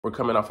We're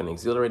coming off an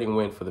exhilarating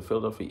win for the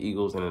Philadelphia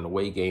Eagles in an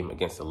away game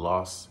against the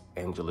Los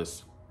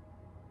Angeles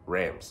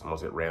Rams. I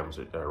almost said Rams,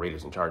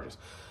 Raiders and Chargers.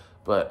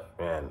 But,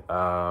 man,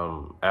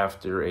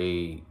 after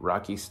a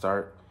rocky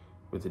start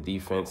with the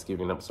defense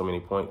giving up so many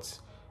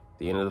points,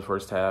 the end of the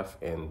first half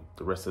and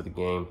the rest of the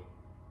game,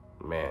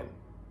 man,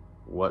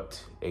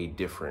 what a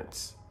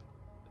difference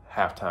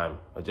halftime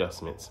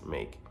adjustments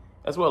make,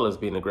 as well as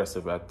being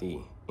aggressive at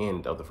the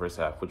end of the first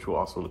half, which we'll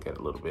also look at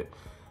a little bit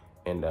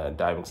and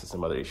dive into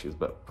some other issues.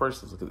 But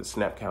first, let's look at the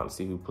snap count and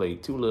see who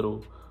played too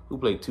little, who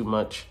played too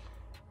much,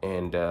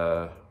 and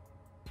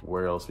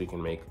where else we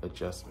can make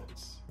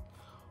adjustments.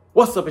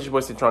 What's up, it's your boy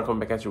Citron coming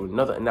back at you with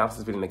another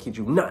analysis video. And I kid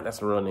you not, that's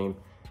my real name.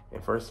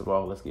 And first of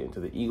all, let's get into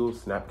the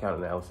Eagles snap count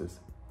analysis,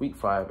 week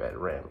 5 at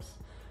Rams.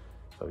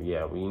 So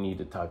yeah, we need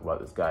to talk about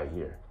this guy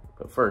here.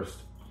 But first,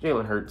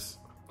 Jalen Hurts,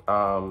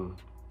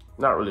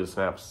 not really the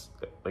snaps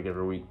like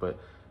every week, but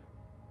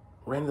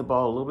ran the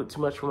ball a little bit too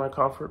much for my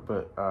comfort.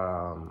 But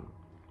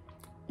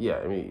yeah,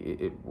 I mean,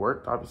 it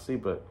worked obviously,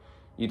 but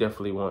you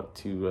definitely want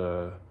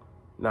to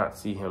not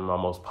see him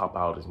almost pop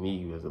out his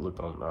knee as it looked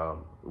on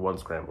one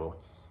scramble.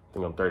 I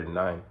think on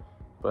 39,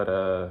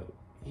 but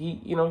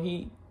he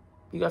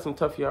got some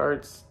tough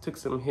yards, took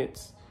some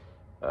hits,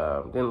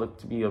 didn't look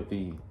to be of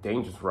the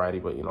dangerous variety,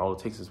 but all it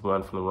takes is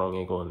one from the wrong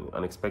angle and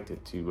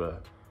unexpected to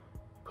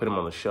put him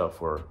on the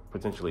shelf or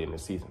potentially in the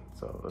season.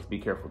 So let's be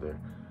careful there.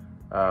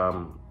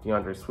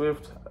 DeAndre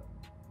Swift,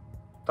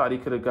 thought he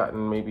could have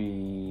gotten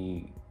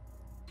maybe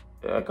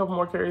a couple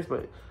more carries,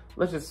 but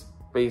let's just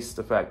face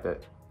the fact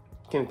that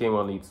Kenneth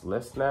Gainwell needs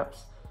less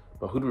snaps.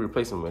 But who do we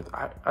replace him with?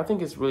 I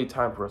think it's really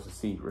time for us to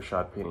see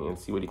Rashad Penny and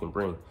see what he can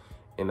bring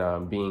in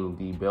being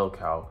the bell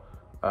cow.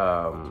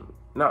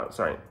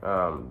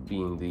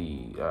 Being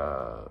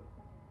the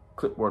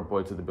clipboard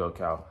boy to the bell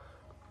cow.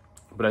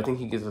 But I think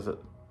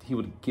he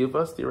would give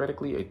us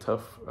theoretically a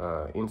tough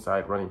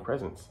inside running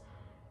presence,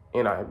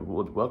 and I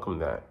would welcome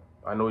that.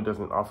 I know he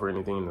doesn't offer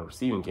anything in the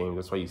receiving game.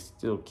 That's why you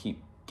still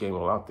keep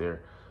Gainwell out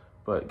there.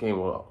 But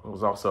Gainwell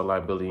was also a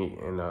liability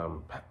in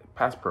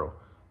pass pro.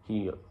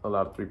 He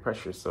allowed 3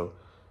 pressures, so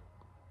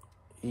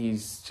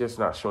he's just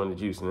not showing the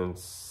juice. And then,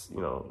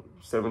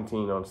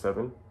 17 on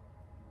 7.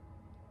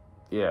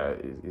 Yeah,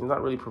 he's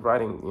not really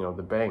providing,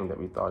 the bang that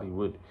we thought he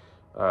would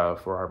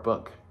for our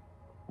buck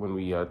when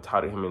we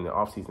touted him in the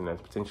offseason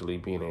as potentially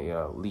being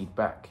a lead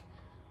back.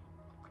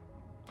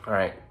 All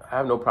right, I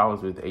have no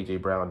problems with A.J.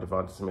 Brown,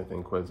 Devonta Smith,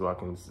 and Quez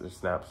Watkins'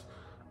 snaps.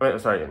 A.J.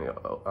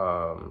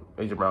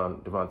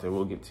 Brown, Devonta,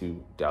 we'll get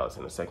to Dallas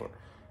in a second.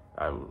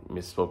 I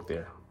misspoke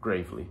there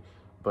gravely.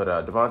 But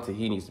Devonta,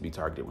 he needs to be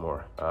targeted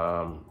more.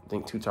 I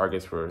think 2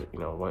 targets for,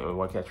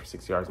 one catch for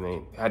 6 yards, and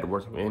they had to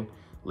work him in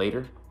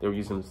later. They were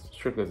using him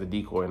strictly as a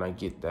decoy, and I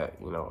get that,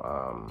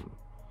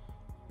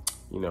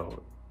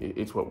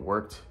 it's what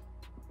worked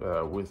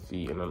with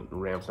the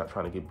Rams not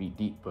trying to get beat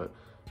deep, but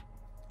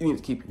you need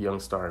to keep your young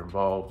star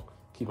involved,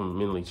 keep him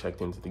mentally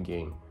checked into the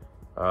game.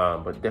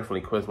 But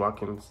definitely Quez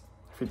Watkins,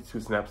 52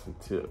 snaps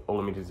into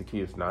Olamide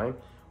Zaccheaus 9.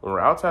 When we're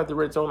outside the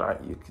red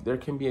zone, there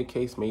can be a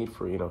case made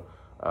for,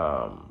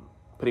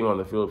 putting on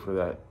the field for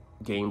that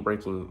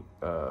game-breaking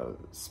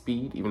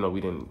speed, even though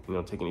we didn't,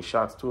 take any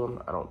shots to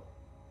him. I don't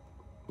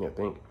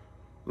think.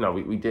 No,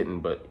 we didn't,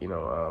 but, I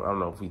don't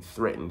know if we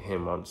threatened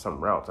him on some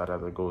routes. I'd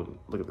have to go and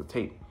look at the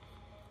tape.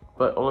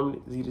 But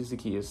Olamide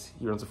Zaccheaus,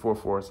 he runs a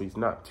 4.4, so he's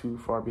not too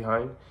far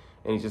behind,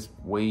 and he's just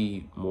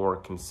way more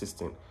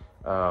consistent.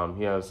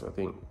 He has, I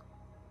think,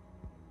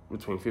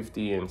 between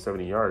 50 and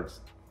 70 yards,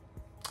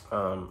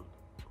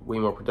 way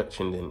more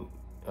production than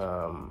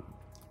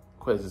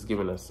Quez has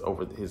given us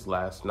over his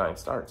last 9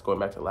 starts, going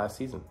back to last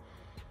season.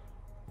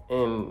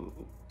 And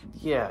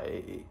yeah,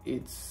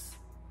 it's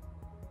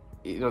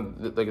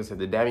like I said,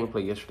 the dabbing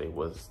play yesterday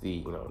was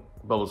the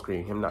bubble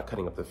screen, him not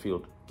cutting up the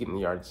field, getting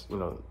the yards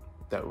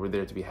that were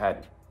there to be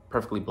had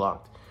perfectly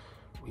blocked.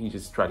 He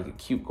just tried to get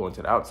cute going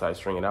to the outside,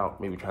 string it out,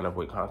 maybe trying to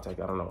avoid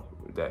contact. I don't know,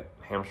 that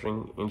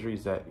hamstring injury,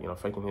 is that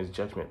affecting his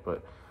judgment,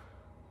 but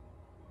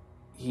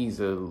he's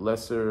a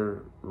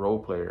lesser role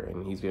player,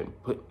 and he's been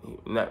put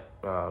in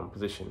that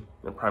position,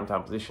 in a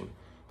primetime position,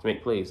 to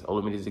make plays.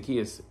 Olamide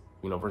Zaccheaus,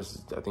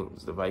 versus I think it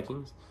was the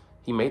Vikings,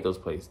 he made those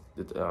plays,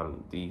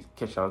 the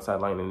catch down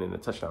sideline and then the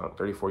touchdown,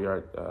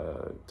 34-yard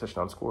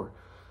touchdown score.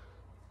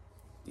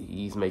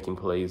 He's making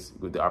plays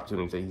with the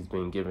opportunities that he's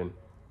being given.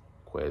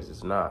 Quez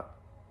is not.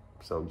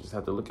 So we just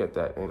have to look at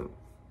that. And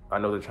I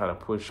know they're trying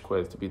to push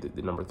Quez to be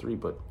the number 3,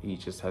 but he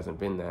just hasn't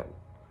been that.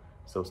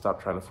 So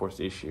stop trying to force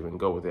the issue and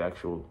go with the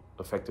actual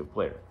effective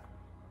player.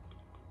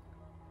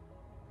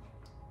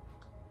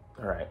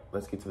 All right,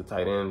 let's get to the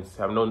tight ends.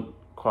 Have no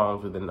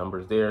qualms with the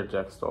numbers there.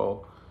 Jack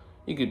Stoll,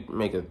 you could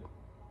make a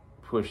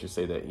push to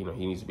say that, he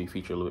needs to be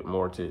featured a little bit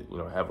more to,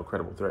 have a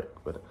credible threat.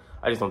 But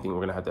I just don't think we're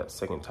going to have that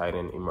second tight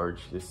end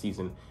emerge this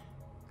season.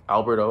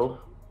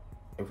 Alberto,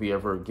 if we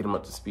ever get him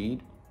up to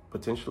speed,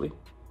 potentially.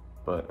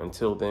 But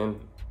until then,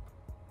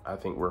 I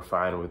think we're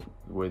fine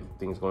with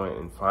things going.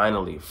 And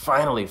finally,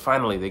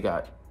 they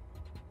got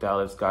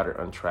Dallas Goedert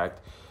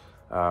untracked.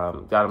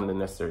 Got him the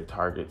necessary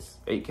targets.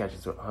 8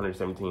 catches,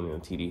 117 and a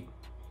TD.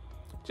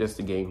 just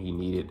the game he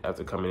needed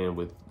after coming in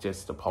with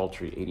just a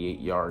paltry 88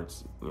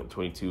 yards,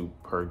 22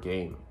 per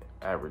game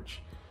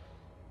average.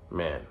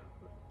 Man,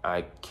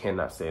 I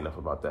cannot say enough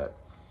about that.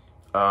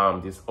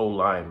 This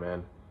O-line,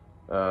 man.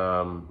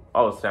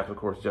 All the snaps, of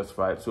course,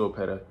 justified.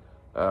 Suopeta,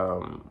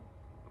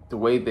 the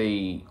way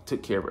they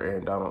took care of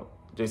Aaron Donald,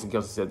 Jason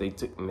Kelce said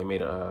they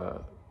made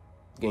a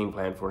game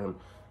plan for him,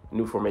 a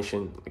new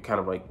formation, kind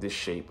of like this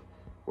shape,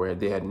 where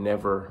they had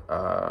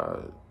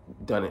never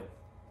done it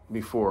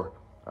before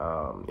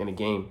in a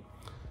game,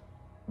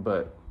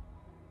 but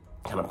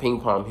kind of ping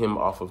pong him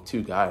off of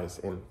two guys,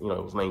 and it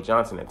was Lane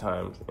Johnson at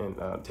times, and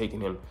taking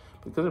him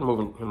because they're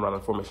moving him around in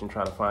formation,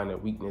 trying to find a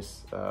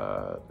weakness,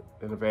 an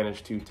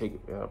advantage to take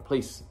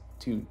place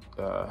to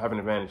have an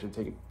advantage and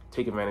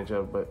take advantage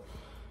of, but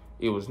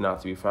it was not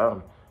to be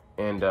found.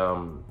 And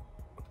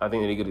I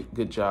think they did a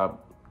good job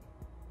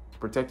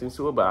protecting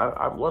Sua, but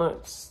I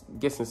want to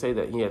guess and say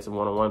that he had some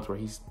one-on-ones where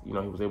he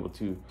was able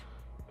to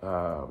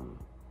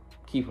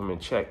keep him in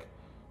check,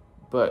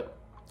 but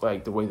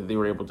like the way that they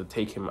were able to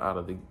take him out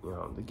of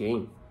the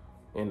game,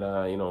 and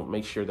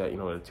make sure that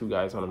there are two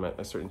guys on him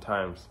at certain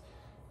times.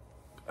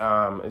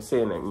 It's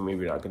saying that maybe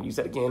we're not going to use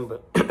that again,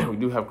 but we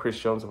do have Chris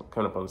Jones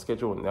coming up on the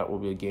schedule, and that will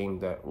be a game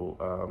that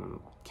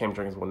will Cam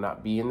Jenkins will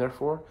not be in there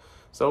for,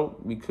 so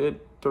we could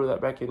throw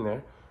that back in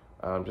there.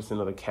 Just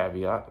another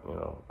caveat,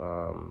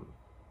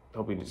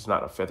 hoping it's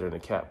not a feather in the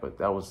cap, but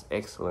that was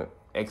excellent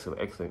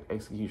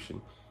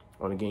execution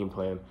on the game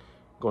plan,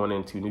 going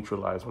in to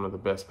neutralize one of the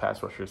best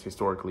pass rushers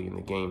historically in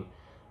the game.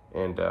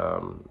 And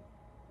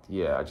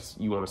you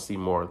want to see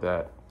more of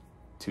that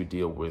to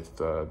deal with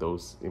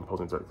those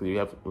imposing threats. You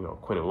have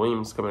Quentin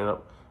Williams coming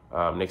up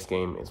next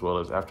game, as well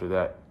as after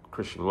that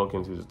Christian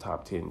Wilkins, who's a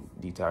top 10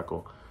 D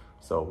tackle.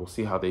 So we'll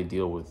see how they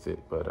deal with it.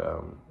 But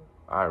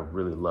I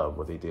really love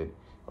what they did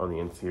on the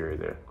interior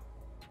there.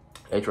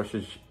 Edge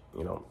rushers,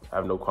 I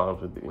have no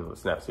qualms with the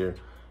snaps here.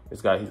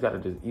 This guy, he's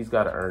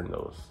got to earn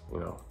those,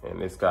 And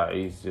this guy,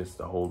 he's just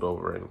a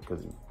holdover, and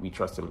because we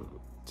trust him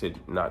to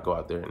not go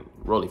out there and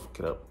really fuck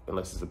it up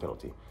unless it's a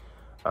penalty.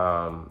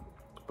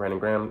 Brandon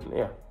Graham,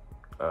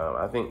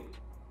 I think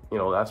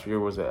last year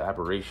was an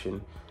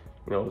aberration.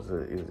 It was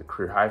a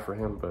career high for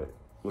him, but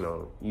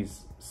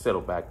he's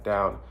settled back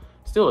down.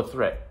 Still a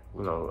threat,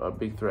 a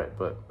big threat,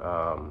 but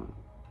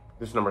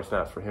this number of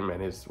snaps for him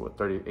and his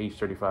age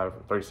 35,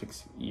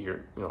 36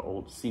 year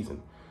old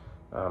season.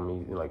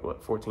 He's like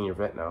 14-year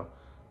vet now.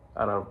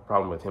 I don't have a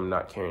problem with him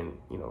not carrying,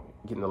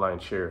 getting the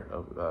lion's share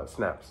of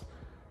snaps,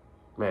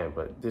 man.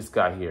 But this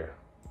guy here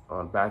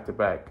on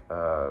back-to-back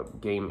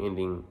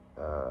game-ending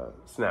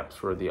snaps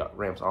for the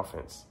Rams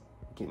offense,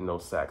 getting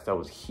those sacks, that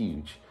was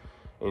huge,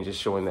 and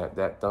just showing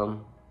that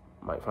thumb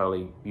might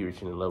finally be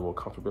reaching a level of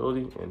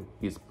comfortability, and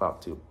he's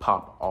about to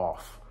pop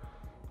off.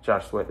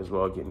 Josh Sweat as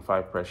well, getting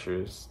 5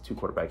 pressures, 2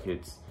 quarterback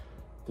hits,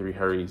 3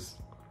 hurries.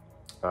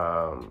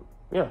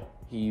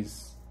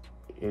 He's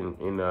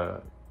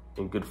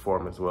in good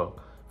form as well,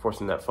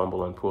 forcing that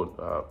fumble on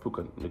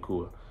Puka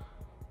Nacua,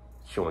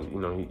 showing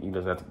he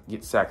doesn't have to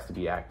get sacks to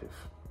be active.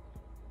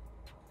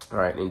 All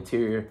right,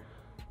 interior,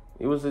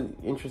 it was an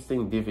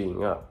interesting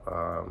divvying up.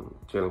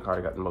 Jalen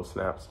Carter got the most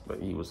snaps,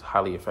 but he was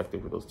highly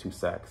effective with those 2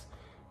 sacks.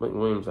 Mike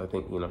Williams, I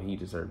think he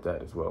deserved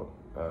that as well,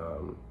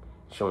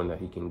 showing that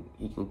he can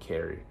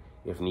carry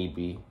if need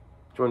be.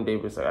 Jordan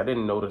Davis, I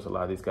didn't notice a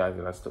lot of these guys,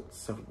 and I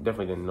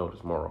definitely didn't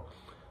notice Morrow,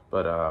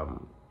 but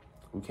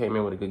we came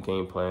in with a good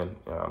game plan,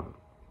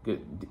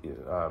 good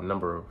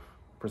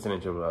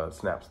percentage of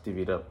snaps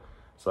divvied up,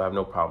 so I have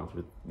no problems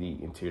with the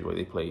interior, the way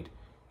they played,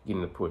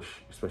 getting the push,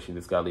 especially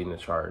this guy leading the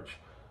charge,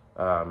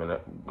 and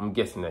I'm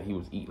guessing that he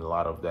was eating a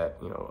lot of that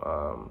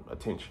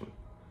attention.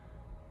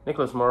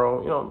 Nicholas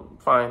Morrow,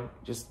 fine,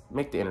 just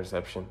make the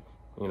interception,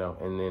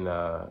 and then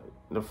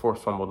the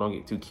forced fumble, don't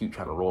get too cute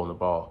trying to roll in the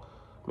ball,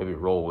 maybe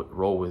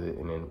roll with it,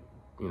 and then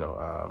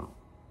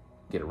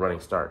get a running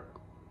start.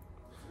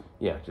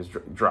 Yeah, just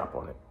drop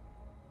on it.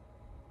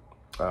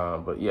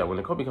 But yeah,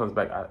 when Kobe comes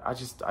back,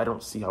 I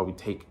don't see how we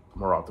take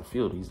Morrow off the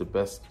field. He's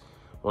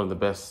one of the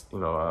best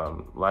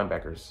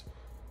linebackers,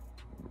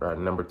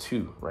 number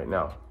 2 right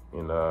now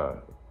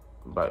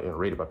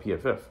rated by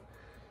PFF.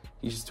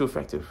 He's just too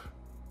effective.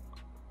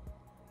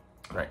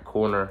 All right,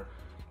 corner.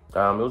 It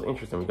was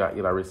interesting. We got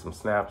Eli Rich some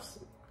snaps.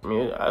 I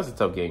mean, that was a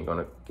tough game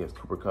going against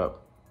Cooper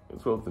Kupp.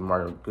 It's well with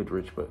Mario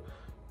Goodrich, but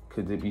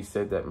could it be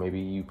said that maybe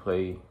you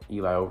play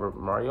Eli over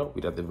Mario?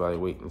 We'd have to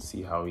evaluate and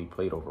see how he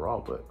played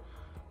overall. But,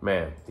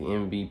 man, the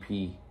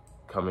MVP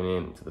coming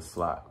into the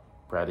slot,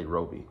 Bradley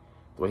Roby,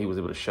 the way he was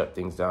able to shut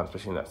things down,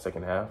 especially in that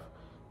second half,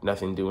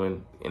 nothing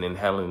doing, and then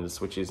handling the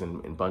switches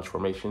and bunch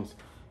formations,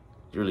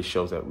 it really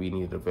shows that we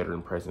needed a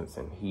veteran presence,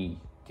 and he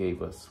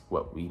gave us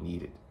what we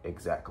needed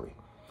exactly.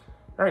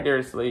 All right,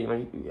 Darius Slay,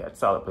 he had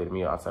solid play to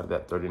me outside of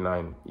that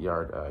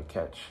 39-yard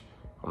catch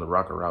on the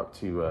rocker route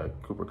to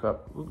Cooper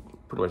Kupp.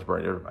 Pretty much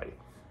burned everybody.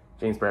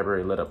 James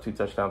Bradbury led up 2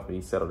 touchdowns, but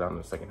he settled down in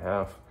the second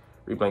half.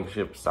 Reed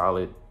Blankenship,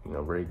 solid,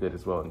 very good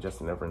as well. And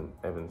Justin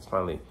Evans,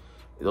 finally,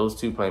 those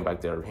 2 playing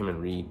back there, him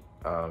and Reed,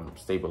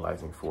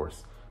 stabilizing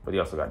force. But he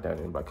also got down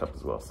in by Kupp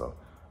as well. So,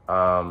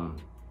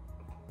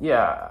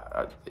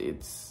 yeah,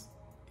 it's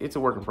a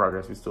work in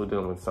progress. We're still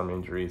dealing with some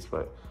injuries,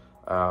 but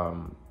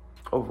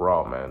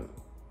overall, man,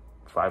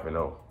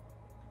 5-0.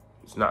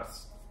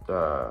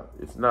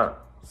 It's not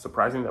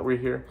surprising that we're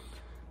here,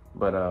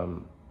 but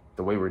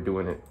the way we're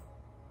doing it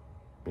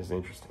is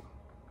interesting.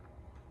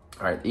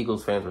 All right,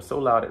 Eagles fans were so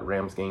loud at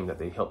Rams game that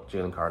they helped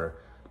Jalen Carter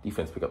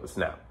defense pick up the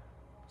snap.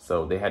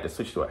 So they had to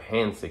switch to a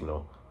hand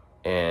signal,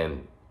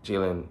 and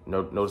Jalen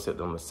noticed it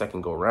on the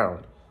second go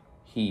round.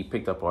 He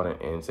picked up on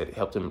it and said it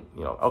helped him,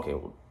 okay,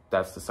 well,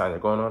 that's the sign they're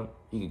going on.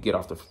 He could get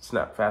off the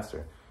snap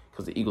faster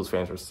because the Eagles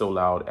fans were so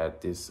loud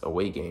at this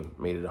away game,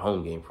 made it a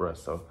home game for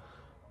us. So,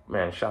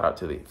 man, shout out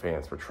to the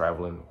fans for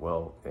traveling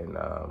well and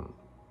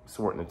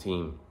supporting the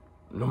team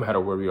no matter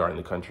where we are in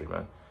the country,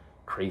 man.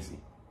 Crazy.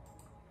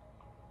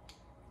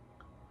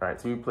 All right,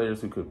 2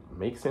 players who could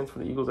make sense for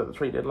the Eagles at the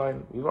trade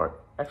deadline. We've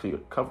actually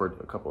covered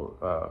a couple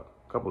of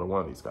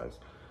one of these guys.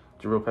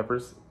 Jabril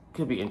Peppers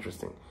could be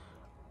interesting.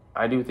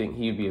 I do think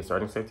he'd be a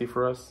starting safety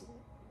for us.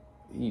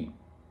 He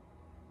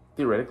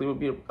theoretically would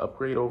be an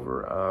upgrade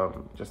over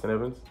Justin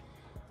Evans,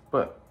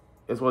 but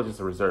as well as just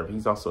a reserve.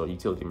 He's also a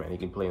utility man. He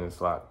can play in the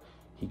slot.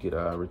 He could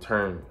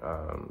return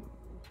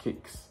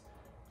kicks,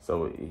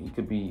 so he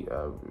could be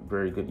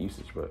very good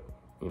usage. But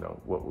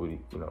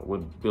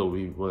would Bill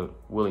be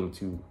willing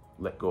to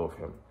let go of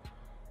him?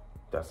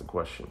 That's the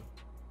question.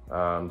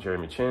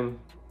 Jeremy Chin,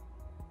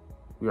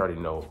 we already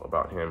know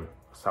about him.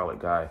 Solid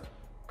guy.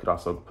 Could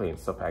also play in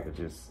sub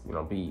packages.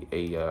 Be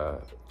a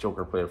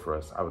joker player for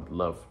us. I would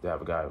love to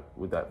have a guy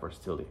with that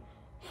versatility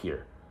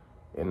here.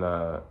 And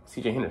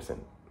C.J.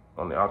 Henderson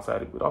on the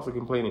outside, would also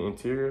can play in the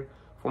interior.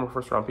 Former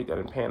first-round pick that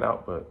didn't pan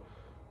out, but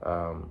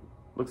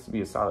looks to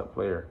be a solid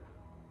player,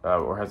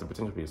 or has the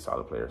potential to be a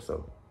solid player.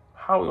 So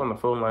Howie on the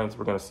phone lines,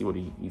 we're going to see what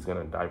he's going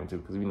to dive into,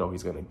 because we know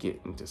he's going to get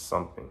into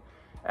something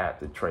at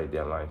the trade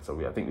deadline. So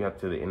I think we have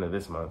to the end of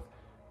this month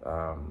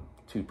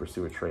to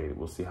pursue a trade.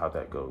 We'll see how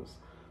that goes.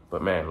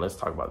 But, man, let's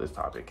talk about this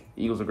topic.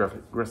 Eagles'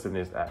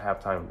 aggressiveness at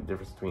halftime, the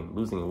difference between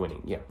losing and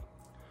winning. Yeah.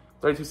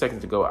 32 seconds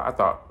to go. I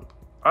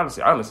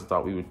honestly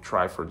thought we would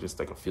try for just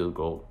like a field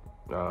goal,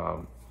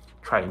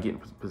 try and get in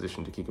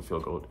position to kick a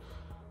field goal.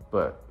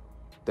 But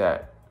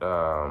that,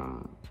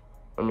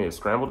 a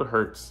scramble to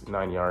Hurts,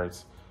 9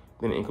 yards,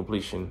 then an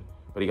incompletion,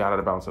 but he got out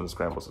of bounds on the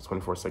scramble, so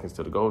 24 seconds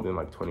to the goal, then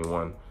like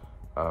 21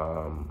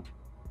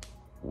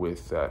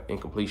 with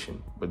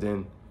incompletion. But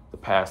then the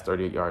pass,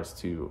 38 yards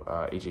to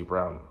A.J.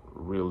 Brown,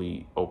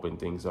 really opened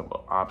things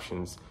up,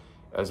 options,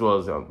 as well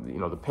as,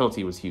 the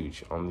penalty was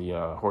huge on the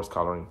horse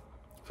collaring,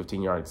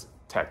 15 yards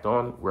tacked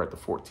on. We're at the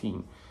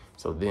 14.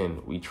 So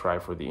then we try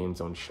for the end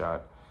zone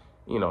shot,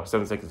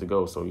 7 seconds to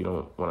go. So you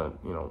don't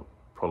want to,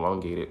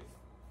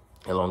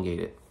 elongate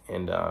it.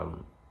 And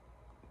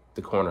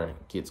the corner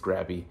gets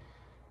grabby.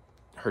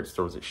 Hurts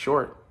throws it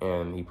short,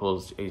 and he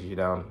pulls AJ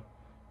down.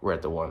 We're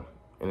at the 1.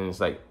 And then it's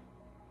like,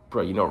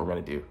 bro, you know what we're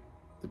going to do.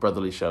 The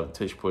brotherly shove,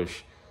 tush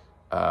push,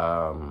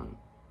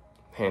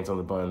 hands on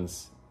the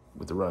buns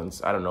with the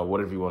runs. I don't know,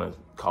 whatever you want to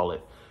call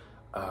it.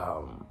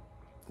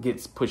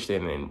 Gets pushed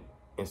in, and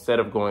instead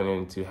of going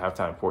into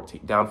halftime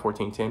down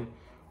 14-10,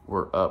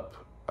 we're up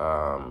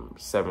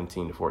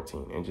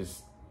 17-14. And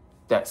just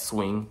that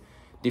swing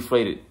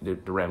deflated the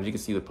Rams. You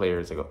can see the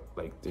players, they're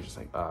just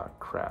like,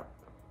 crap.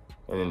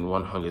 And then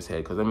one hung his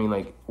head. Because,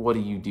 what do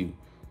you do?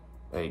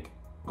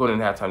 Going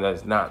into halftime, that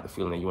is not the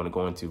feeling that you want to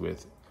go into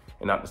with,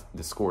 and not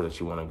the score that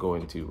you want to go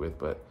into with.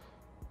 But,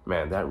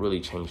 man, that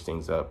really changed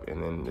things up.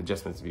 And then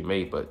adjustments to be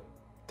made. But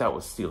that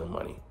was stealing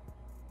money,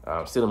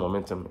 stealing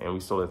momentum. And we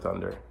stole their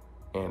thunder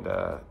and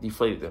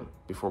deflated them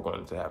before going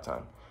into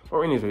halftime.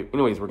 Or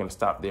anyways, we're going to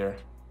stop there,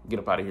 get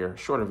up out of here.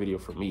 Shorter video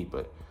for me,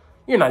 but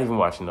you're not even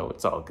watching, though.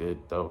 It's all good,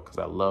 though, because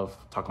I love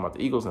talking about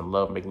the Eagles and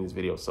love making these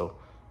videos. So,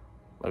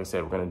 like I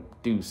said, we're going to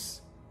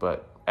deuce.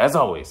 But as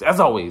always,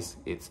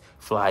 it's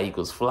fly,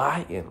 Eagles,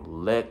 fly,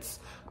 and let's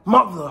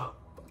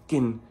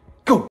motherfucking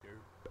go.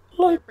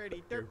 Like,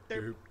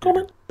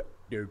 comment,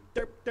 share,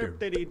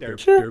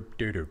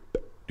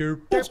 and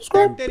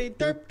subscribe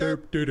if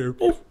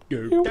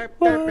you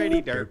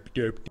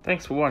like.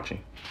 Thanks for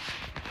watching.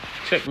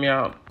 Check me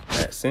out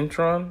at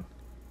Centron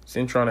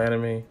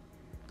Anime,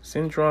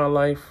 Centron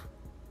Life,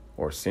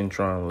 or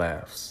Centron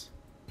Laughs,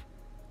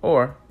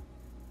 or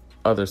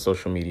other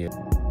social media.